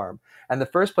this alarm. And the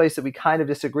first place that we kind of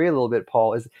disagree a little bit,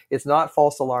 Paul, is it's not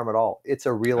false alarm at all. It's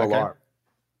a real Okay. alarm.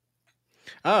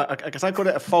 I guess I call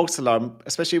it a false alarm,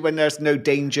 especially when there's no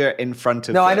danger in front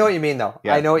of No, them. I know what you mean, though.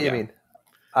 I know what you mean.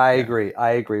 I agree.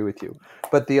 I agree with you.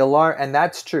 But the alarm, and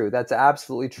that's true. That's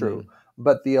absolutely true.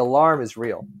 But the alarm is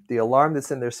real. The alarm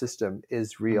that's in their system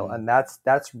is real. And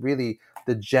that's really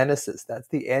the genesis. That's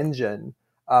the engine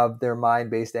of their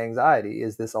mind-based anxiety,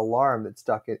 is this alarm that's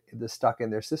stuck in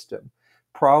their system.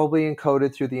 Probably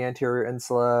encoded through the anterior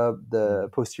insula, the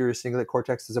posterior cingulate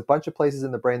cortex. There's a bunch of places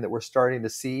in the brain that we're starting to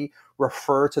see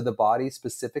refer to the body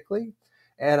specifically.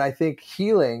 And I think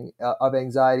healing of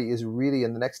anxiety is really,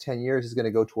 in the next 10 years, is going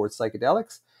to go towards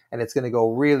psychedelics, and it's going to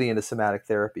go really into somatic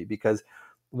therapy, because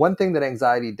one thing that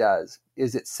anxiety does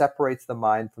is it separates the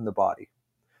mind from the body.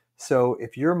 So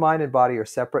if your mind and body are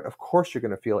separate, of course you're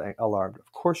going to feel alarmed.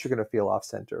 Of course you're going to feel off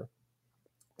center.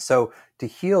 So to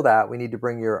heal that, we need to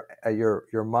bring your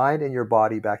mind and your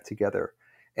body back together.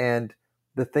 And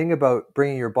the thing about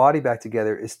bringing your body back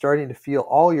together is starting to feel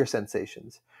all your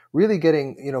sensations, really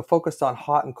getting focused on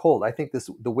hot and cold. I think the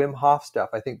Wim Hof stuff,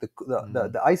 I think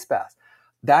the ice bath,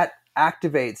 that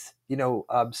activates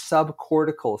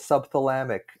subcortical,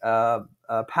 subthalamic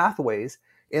pathways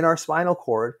in our spinal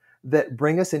cord that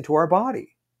bring us into our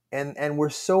body. And we're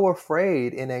so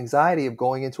afraid in anxiety of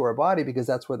going into our body because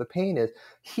that's where the pain is.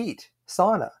 Heat,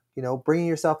 sauna, bringing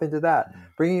yourself into that,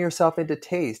 bringing yourself into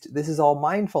taste. This is all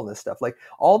mindfulness stuff. Like,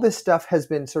 all this stuff has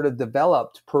been sort of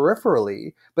developed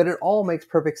peripherally, but it all makes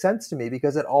perfect sense to me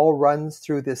because it all runs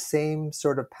through this same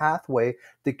sort of pathway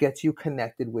that gets you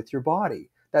connected with your body.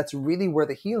 That's really where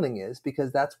the healing is,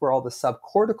 because that's where all the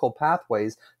subcortical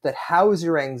pathways that house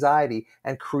your anxiety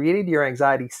and created your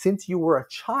anxiety since you were a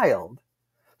child.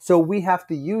 So we have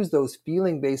to use those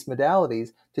feeling-based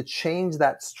modalities to change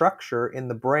that structure in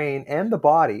the brain and the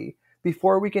body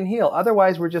before we can heal.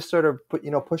 Otherwise, we're just sort of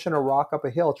pushing a rock up a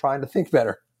hill trying to think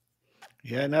better.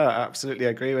 Yeah, no, I absolutely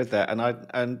agree with that.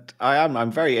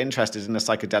 I'm very interested in the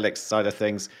psychedelics side of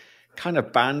things. Kind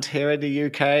of banned here in the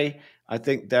UK. I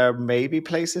think there may be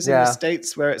places in the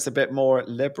States where it's a bit more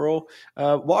liberal.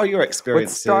 What are your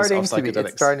experiences of psychedelics?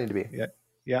 It's starting to be.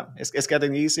 Yeah. It's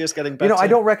getting easier. It's getting better. I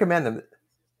don't recommend them.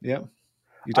 Yeah.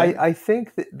 You don't? I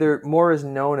think that more is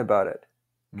known about it.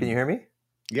 Can you hear me?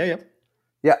 Yeah.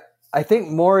 Yeah. I think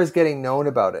more is getting known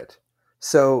about it.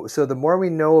 So the more we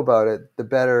know about it, the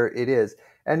better it is.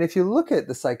 And if you look at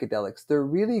the psychedelics, they're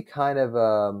really kind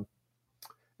of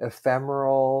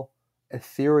ephemeral,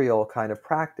 ethereal kind of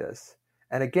practice.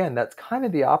 And again, that's kind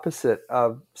of the opposite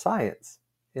of science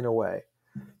in a way.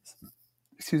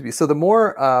 Excuse me. So the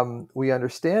more we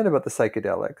understand about the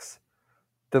psychedelics,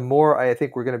 the more I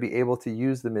think we're going to be able to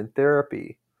use them in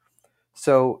therapy.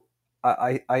 So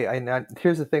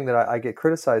here's the thing that I get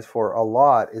criticized for a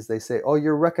lot is they say, oh,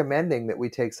 you're recommending that we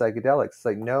take psychedelics. It's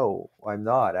like, no, I'm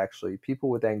not actually. People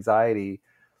with anxiety,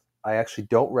 I actually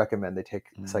don't recommend they take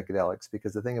psychedelics,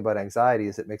 because the thing about anxiety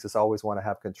is it makes us always want to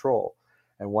have control.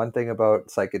 And one thing about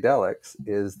psychedelics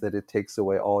is that it takes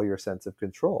away all your sense of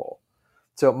control.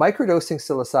 So microdosing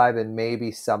psilocybin may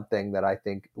be something that I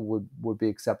think would be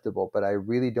acceptable, but I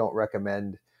really don't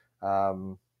recommend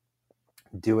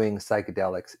doing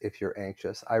psychedelics if you're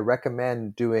anxious. I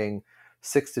recommend doing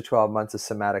 6 to 12 months of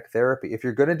somatic therapy. If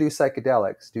you're going to do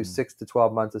psychedelics, do 6 to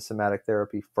 12 months of somatic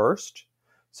therapy first,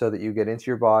 so that you get into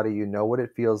your body, you know what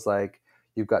it feels like,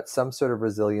 you've got some sort of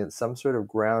resilience, some sort of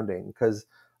grounding. Because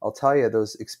I'll tell you,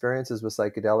 those experiences with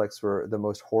psychedelics were the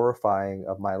most horrifying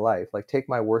of my life. Like, take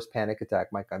my worst panic attack,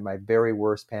 my very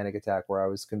worst panic attack where I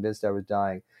was convinced I was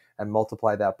dying, and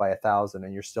multiply that by 1,000,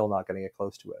 and you're still not going to get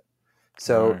close to it.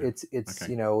 So it's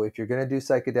okay. If you're going to do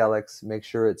psychedelics, make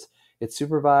sure it's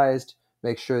supervised,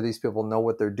 make sure these people know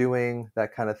what they're doing,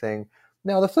 that kind of thing.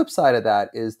 Now, the flip side of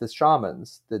that is the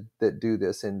shamans that do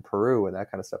this in Peru and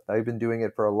that kind of stuff. They've been doing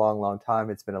it for a long, long time.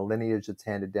 It's been a lineage that's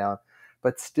handed down.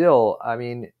 But still, I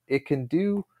mean,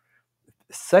 psychedelics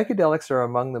are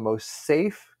among the most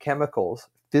safe chemicals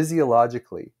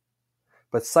physiologically,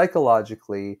 but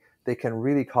psychologically, they can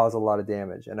really cause a lot of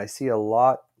damage. And I see a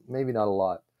lot, maybe not a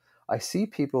lot, I see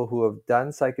people who have done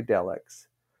psychedelics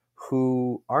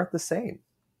who aren't the same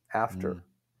after.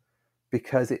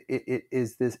 Because it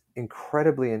is this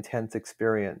incredibly intense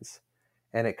experience,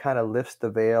 and it kind of lifts the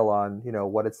veil on,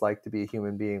 what it's like to be a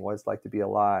human being, what it's like to be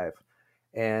alive.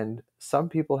 And some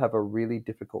people have a really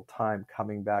difficult time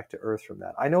coming back to earth from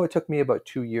that. I know it took me about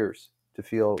 2 years to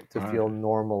feel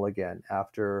normal again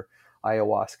after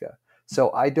ayahuasca.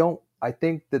 So I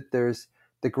think that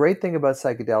the great thing about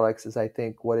psychedelics is I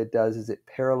think what it does is it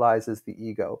paralyzes the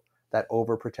ego. that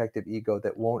overprotective ego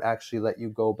that won't actually let you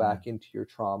go back into your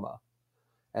trauma.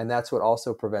 And that's what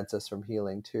also prevents us from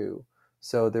healing too.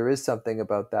 So there is something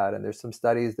about that. And there's some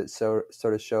studies that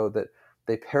sort of show that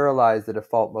they paralyze the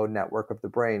default mode network of the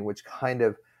brain, which kind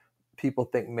of people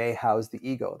think may house the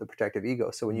ego, the protective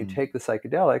ego. So when you take the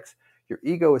psychedelics, your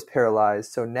ego is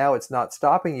paralyzed. So now it's not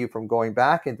stopping you from going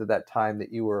back into that time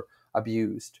that you were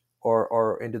abused,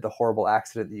 or into the horrible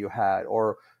accident that you had,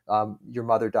 or your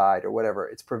mother died, or whatever.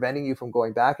 It's preventing you from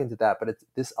going back into that, but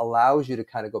this allows you to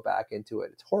kind of go back into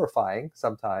it. It's horrifying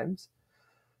sometimes,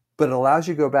 but it allows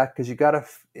you to go back because you got to,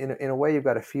 in a way, you've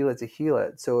got to feel it to heal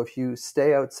it. So if you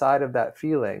stay outside of that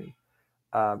feeling,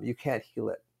 you can't heal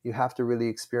it. You have to really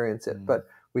experience it. But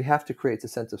we have to create a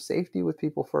sense of safety with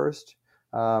people first.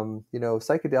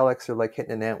 Psychedelics are like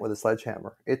hitting an ant with a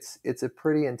sledgehammer. It's a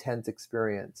pretty intense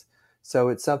experience. So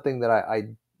it's something that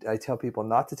I tell people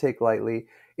not to take lightly.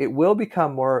 It will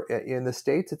become more in the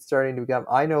States. It's starting to become.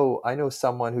 I know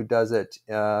someone who does it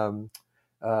in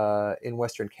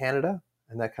Western Canada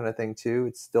and that kind of thing too.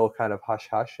 It's still kind of hush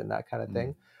hush and that kind of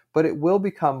thing, but it will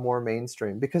become more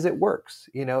mainstream because it works.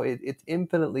 It's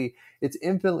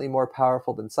infinitely more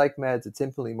powerful than psych meds. It's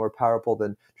infinitely more powerful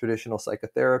than traditional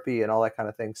psychotherapy and all that kind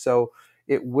of thing. So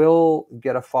it will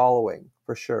get a following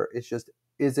for sure. It's just,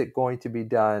 is it going to be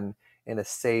done in a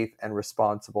safe and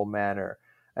responsible manner?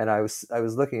 And I was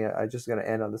looking at, I'm just going to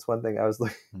end on this one thing. I was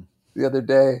looking the other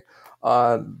day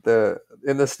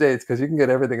in the States, because you can get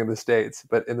everything in the States,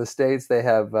 but in the States they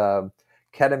have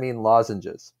ketamine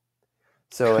lozenges.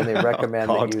 So, and they recommend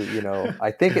that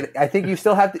I think you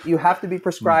still have to be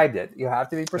prescribed it. You have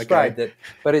to be prescribed it,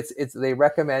 but they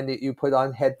recommend that you put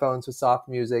on headphones with soft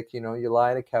music. You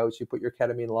lie on a couch, you put your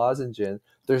ketamine lozenge in.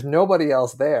 There's nobody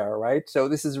else there, right? So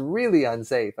this is really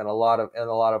unsafe in a lot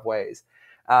of ways.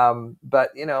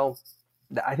 But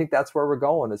I think that's where we're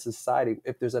going as a society.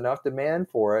 If there's enough demand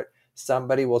for it,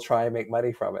 somebody will try and make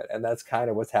money from it, and that's kind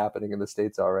of what's happening in the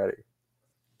States already.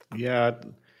 Yeah.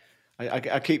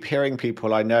 I keep hearing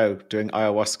people I know doing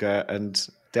ayahuasca, and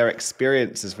their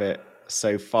experiences of it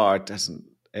so far doesn't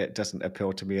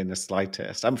appeal to me in the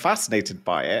slightest. I'm fascinated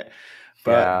by it,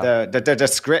 but the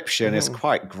description is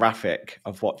quite graphic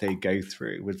of what they go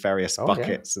through with various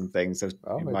buckets and things. You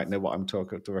might know what I'm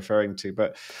referring to,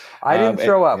 but I didn't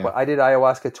throw up. I did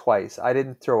ayahuasca twice. I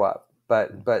didn't throw up,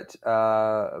 but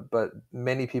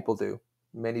many people do.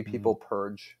 Many people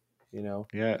purge.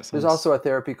 There's also a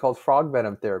therapy called frog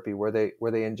venom therapy where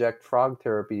they inject frog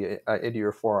therapy into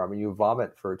your forearm and you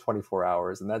vomit for 24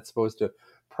 hours, and that's supposed to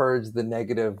purge the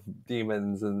negative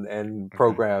demons and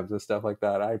programs and stuff like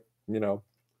that.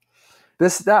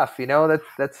 This stuff,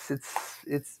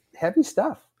 it's heavy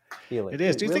stuff. Healing. It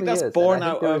is. Do you think that's born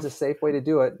out of? There's a safe way to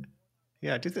do it.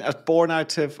 Yeah. Do you think that's born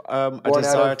out of a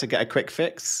desire to get a quick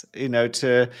fix?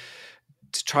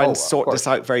 To try and sort this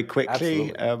out very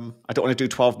quickly. I don't want to do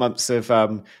 12 months of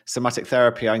somatic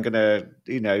therapy. I'm going to,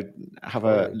 have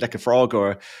a lick a frog,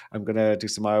 or I'm going to do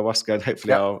some ayahuasca, and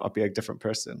hopefully I'll be a different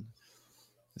person.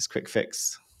 This quick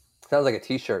fix. Sounds like a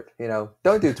t-shirt,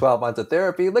 don't do 12 months of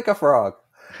therapy, lick a frog.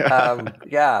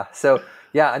 So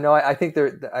I think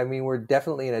we're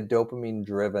definitely in a dopamine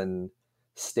driven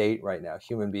state right now.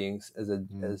 Human beings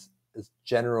as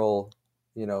general,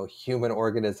 human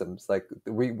organisms, like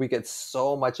we get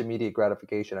so much immediate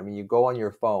gratification. I mean, you go on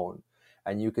your phone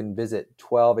and you can visit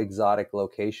 12 exotic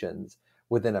locations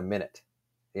within a minute.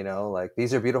 Like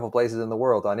these are beautiful places in the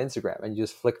world on Instagram, and you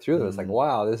just flick through them. It's like,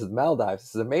 wow, this is Maldives.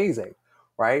 This is amazing,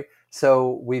 right?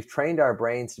 So we've trained our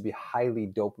brains to be highly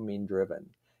dopamine driven,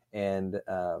 and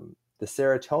the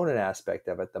serotonin aspect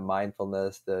of it, the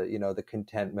mindfulness, the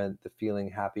contentment, the feeling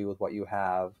happy with what you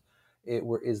have,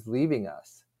 is leaving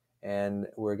us. And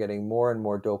we're getting more and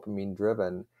more dopamine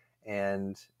driven,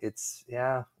 and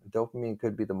dopamine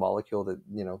could be the molecule that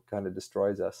kind of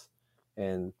destroys us,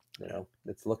 and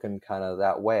it's looking kind of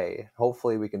that way.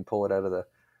 Hopefully we can pull it out of the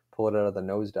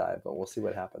nosedive, but we'll see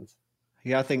what happens.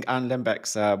 Yeah, I think Anne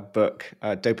Lembeck's book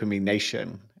Dopamine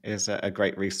Nation is a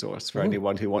great resource for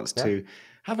anyone who wants to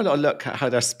have a little look at how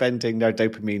they're spending their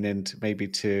dopamine, and maybe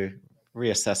to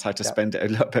reassess how to spend it a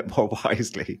little bit more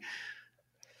wisely.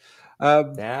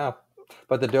 But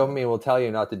the dopamine will tell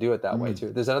you not to do it that way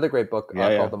too. There's another great book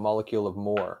called The Molecule of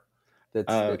More.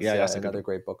 That's another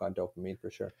great book on dopamine for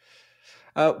sure.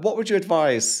 What would you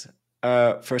advise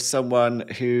for someone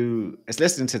who is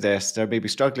listening to this? They're maybe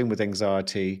struggling with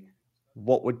anxiety.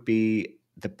 What would be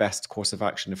the best course of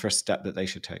action, the first step that they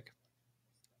should take?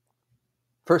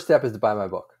 First step is to buy my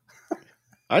book.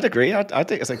 I'd agree. I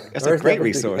think it's a great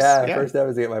resource. First step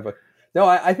is to get my book. No,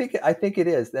 I think it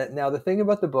is. Now, the thing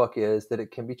about the book is that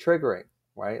it can be triggering,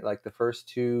 right? Like the first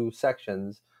two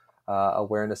sections,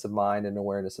 awareness of mind and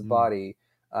awareness of body,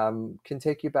 can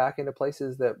take you back into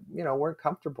places that, weren't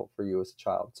comfortable for you as a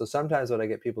child. So sometimes what I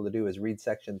get people to do is read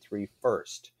section 3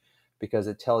 first, because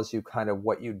it tells you kind of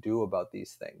what you do about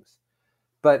these things.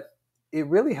 But it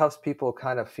really helps people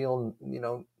kind of feel,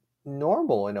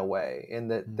 normal in a way, in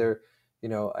that they're,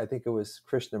 I think it was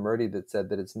Krishnamurti that said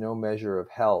that it's no measure of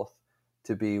health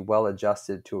to be well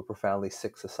adjusted to a profoundly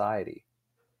sick society.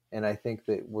 And I think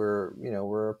that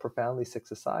we're a profoundly sick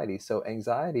society. So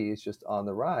anxiety is just on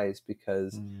the rise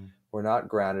because we're not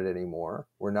grounded anymore.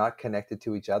 We're not connected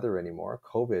to each other anymore.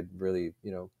 COVID really,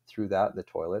 threw that in the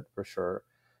toilet for sure.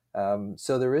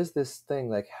 So there is this thing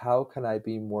like, how can I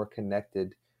be more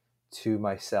connected to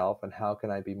myself, and how can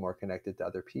I be more connected to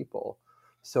other people?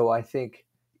 So I think,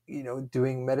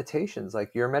 doing meditations,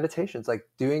 like your meditations, like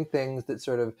doing things that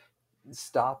sort of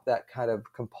stop that kind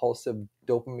of compulsive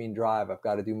dopamine drive. I've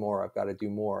got to do more. I've got to do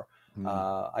more.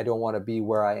 I don't want to be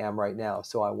where I am right now,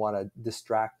 so I want to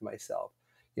distract myself.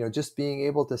 Just being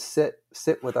able to sit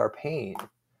with our pain.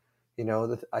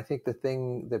 I think the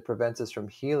thing that prevents us from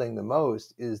healing the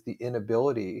most is the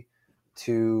inability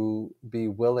to be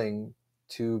willing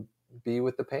to be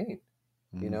with the pain.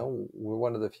 We're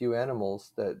one of the few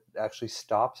animals that actually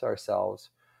stops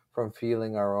ourselves from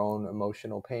feeling our own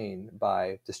emotional pain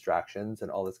by distractions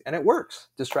and all this. And it works.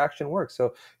 Distraction works.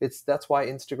 So that's why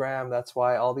Instagram, that's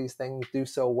why all these things do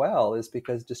so well, is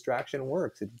because distraction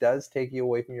works. It does take you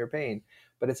away from your pain,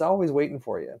 but it's always waiting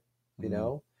for you.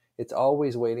 It's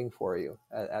always waiting for you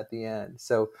at the end.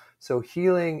 So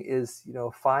healing is,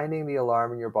 finding the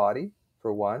alarm in your body,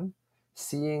 for one,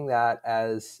 seeing that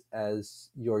as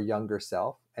your younger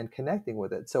self and connecting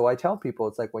with it. So I tell people,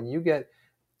 it's like when you get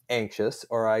anxious,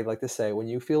 or I like to say, when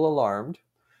you feel alarmed,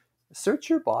 search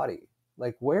your body.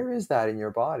 Like, where is that in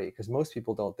your body? Because most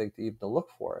people don't think to even look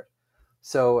for it.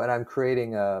 So, and I'm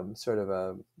creating sort of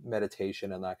a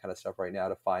meditation and that kind of stuff right now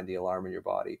to find the alarm in your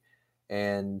body.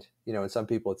 And, in some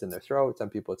people it's in their throat, some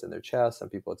people it's in their chest, some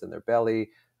people it's in their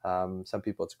belly, some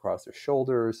people it's across their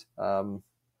shoulders.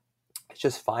 It's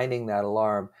just finding that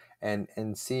alarm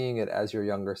and seeing it as your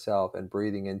younger self and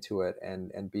breathing into it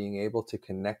and being able to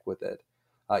connect with it.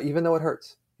 Even though it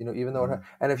hurts, even though it hurts.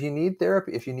 And if you need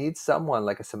therapy, if you need someone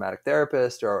like a somatic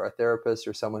therapist or a therapist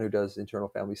or someone who does internal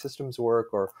family systems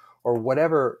work or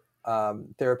whatever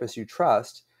therapist you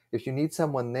trust, if you need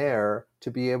someone there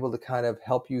to be able to kind of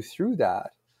help you through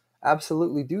that,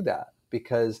 absolutely do that,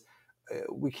 because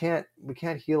we can't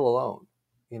heal alone.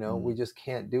 We just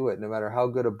can't do it, no matter how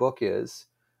good a book is.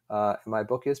 My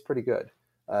book is pretty good.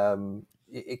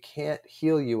 It can't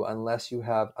heal you unless you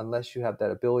have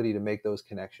that ability to make those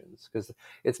connections, because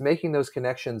it's making those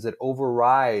connections that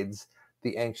overrides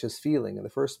the anxious feeling in the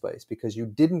first place. Because you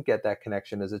didn't get that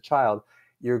connection as a child,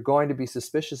 you're going to be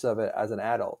suspicious of it as an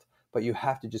adult, but you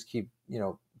have to just keep,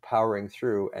 powering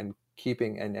through and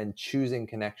keeping and choosing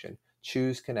connection.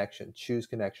 Choose connection.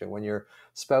 When your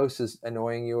spouse is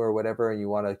annoying you or whatever, and you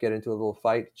want to get into a little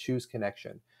fight, choose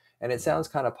connection. And it sounds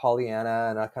kind of Pollyanna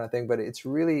and that kind of thing, but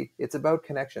it's about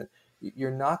connection. You're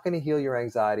not going to heal your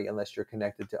anxiety unless you're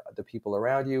connected to the people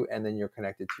around you, and then you're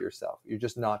connected to yourself. You're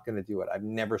just not going to do it. I've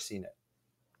never seen it.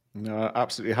 No, I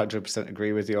absolutely 100%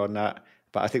 agree with you on that.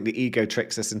 But I think the ego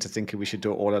tricks us into thinking we should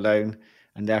do it all alone,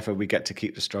 and therefore we get to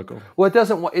keep the struggle. Well, it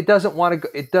doesn't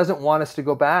want us to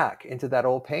go back into that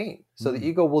old pain. So the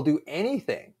ego will do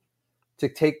anything to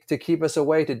keep us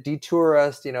away, to detour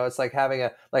us. It's like having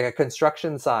a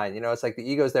construction sign. It's like the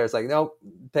ego's there. It's like, no,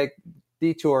 take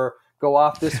detour, go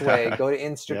off this way, go to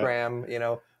Instagram,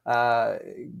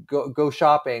 go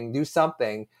shopping, do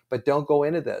something, but don't go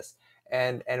into this.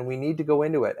 And we need to go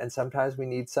into it. And sometimes we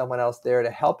need someone else there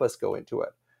to help us go into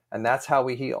it. And that's how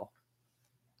we heal.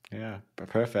 Yeah,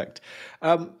 perfect.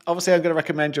 Obviously, I'm going to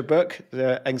recommend your book,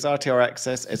 The Anxiety RX.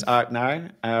 It's out now.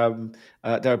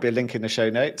 There'll be a link in the show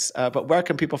notes. But where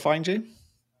can people find you?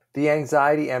 The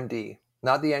Anxiety MD.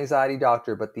 Not the Anxiety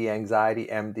Doctor, but the Anxiety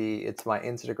MD. It's my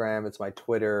Instagram. It's my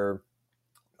Twitter.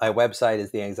 My website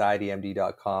is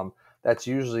theanxietymd.com. That's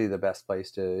usually the best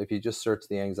place to, if you just search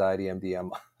the Anxiety MD,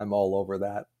 I'm all over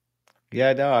that.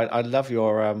 Yeah, no, I love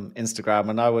your Instagram,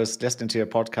 and I was listening to your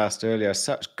podcast earlier.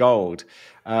 Such gold,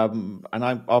 and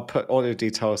I'll put all the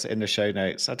details in the show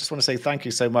notes. I just want to say thank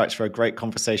you so much for a great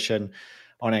conversation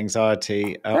on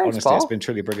anxiety. Thanks, honestly, Paul. It's been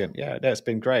truly brilliant. Yeah, no, it's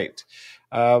been great.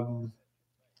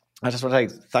 I just want to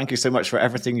say thank you so much for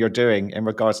everything you're doing in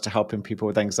regards to helping people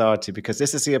with anxiety, because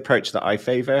this is the approach that I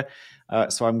favor.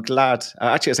 So I'm glad,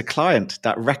 actually, as a client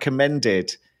that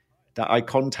recommended that I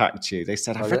contact you. They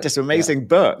said, I've read it? this amazing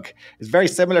book. It's very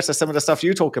similar to some of the stuff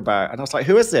you talk about. And I was like,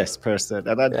 who is this person?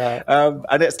 And then,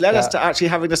 and it's led us to actually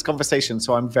having this conversation.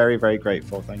 So I'm very, very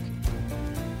grateful. Thank you.